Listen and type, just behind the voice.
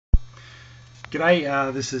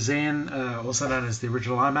G'day, this is Ian, also known as the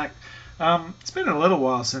original imac. It's been a little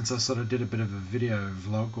while since I sort of did a bit of a video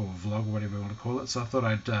vlog, whatever you want to call it, so I thought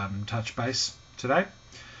I'd touch base today.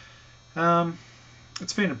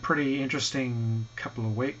 It's been a pretty interesting couple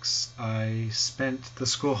of weeks. I spent the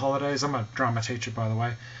school holidays, I'm a drama teacher by the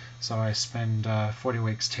way, so I spend 40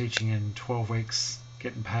 weeks teaching and 12 weeks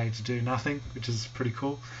getting paid to do nothing, which is pretty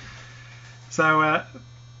cool. So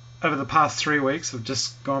over the past 3 weeks, I've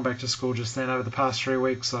just gone back to school just then. Over the past 3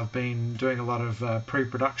 weeks, I've been doing a lot of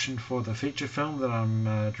pre-production for the feature film that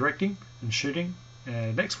I'm directing and shooting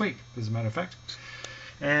next week, as a matter of fact.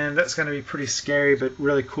 And that's going to be pretty scary, but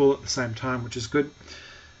really cool at the same time, which is good.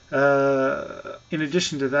 In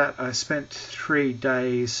addition to that, I spent 3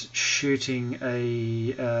 days shooting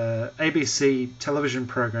a ABC television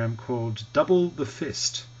program called Double the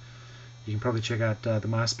Fist. You can probably check out the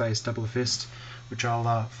MySpace Double the Fist, which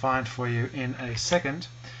I'll find for you in a second.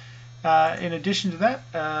 In addition to that,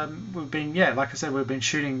 we've been, like I said, we've been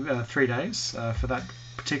shooting 3 days for that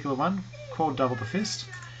particular one called Double the Fist,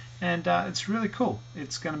 and it's really cool.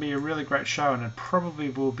 It's going to be a really great show, and it probably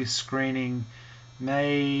will be screening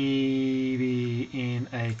maybe in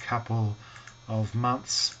a couple of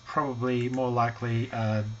months, probably more likely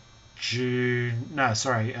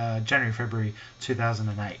January, February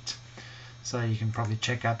 2008. So you can probably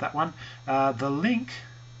check out that one. The link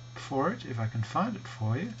for it, if I can find it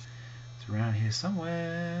for you, it's around here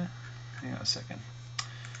somewhere. Hang on a second.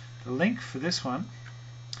 The link for this one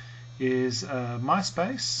is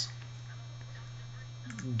myspace.com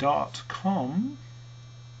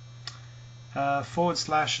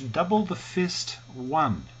 /Double the Fist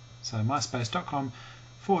 1. So myspace.com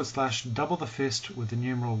 /Double the Fist with the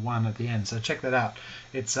numeral 1 at the end. So check that out.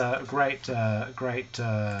 It's a great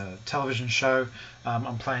television show.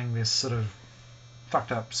 I'm playing this sort of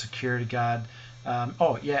fucked up security guard.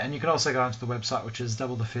 And you can also go onto the website, which is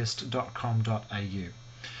doublethefist.com.au.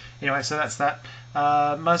 Anyway, so that's that.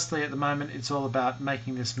 Mostly at the moment, it's all about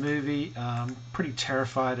making this movie. Pretty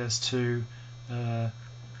terrified as to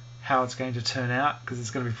how it's going to turn out, because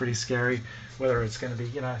it's going to be pretty scary. Whether it's going to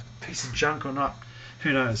be, a piece of junk or not,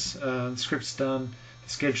 who knows? The script's done, the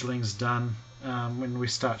scheduling's done. When we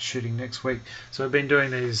start shooting next week, so we've been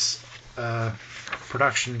doing these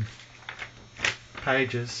production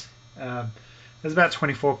pages. There's about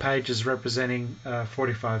 24 pages representing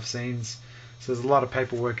 45 scenes. So there's a lot of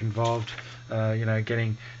paperwork involved.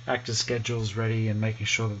 Getting actors' schedules ready and making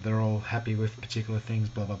sure that they're all happy with particular things.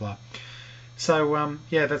 Blah blah blah. So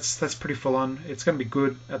that's pretty full on. It's going to be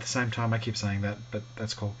good at the same time. I keep saying that, but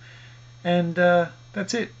that's cool. And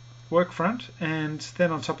that's it. Work front, and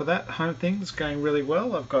then on top of that, home things going really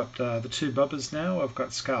well. I've got the 2 bubbers now. I've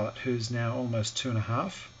got Scarlett, who's now almost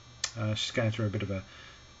 2.5. She's going through a bit of a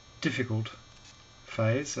difficult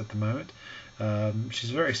phase at the moment.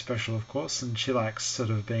 She's very special, of course, and she likes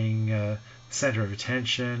sort of being the centre of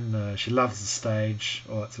attention. She loves the stage,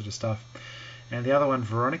 all that sort of stuff. And the other one,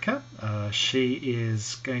 Veronica, she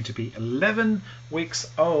is going to be 11 weeks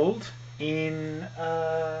old in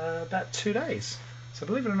about 2 days. So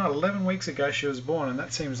believe it or not, 11 weeks ago she was born, and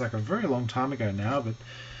that seems like a very long time ago now, but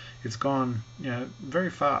it's gone, very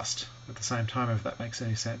fast at the same time, if that makes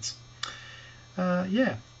any sense.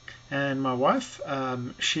 And my wife,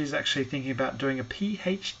 she's actually thinking about doing a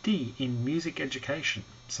PhD in music education,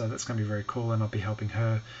 so that's going to be very cool, and I'll be helping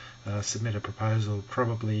her submit a proposal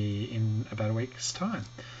probably in about a week's time.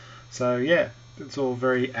 So it's all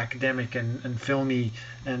very academic and filmy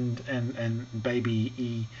and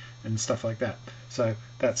baby-y and stuff like that. So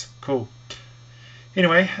that's cool.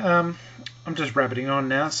 Anyway, I'm just rabbiting on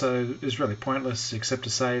now, so it's really pointless except to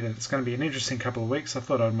say that it's going to be an interesting couple of weeks. I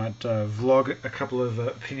thought I might vlog a couple of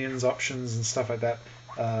opinions, options and stuff like that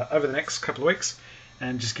over the next couple of weeks,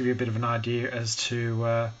 and just give you a bit of an idea as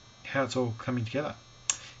to how it's all coming together.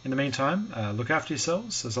 In the meantime, look after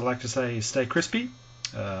yourselves. As I like to say, stay crispy,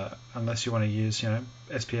 unless you want to use,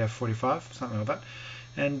 SPF 45, something like that,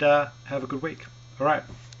 and have a good week. All right.